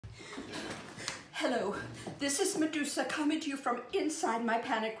Hello, this is Medusa coming to you from inside my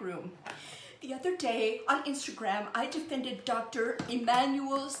panic room. The other day on Instagram, I defended Dr.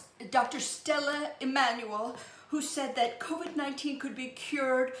 Stella Emanuel, who said that COVID-19 could be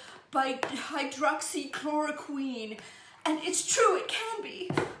cured by hydroxychloroquine. And it's true, it can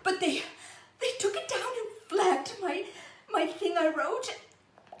be, but they took it down and flagged my thing I wrote.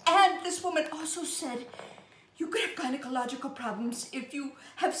 And this woman also said, you could have gynecological problems if you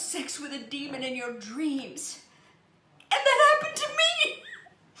have sex with a demon in your dreams. And that happened to me.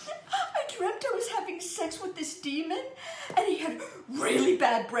 I dreamt I was having sex with this demon, and he had really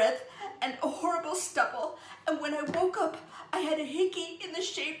bad breath and a horrible stubble. And when I woke up, I had a hickey in the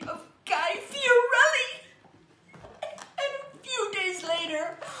shape of Guy Fiorelli. And a few days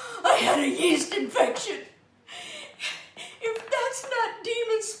later, I had a yeast infection. If that's not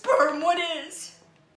demon sperm, what is?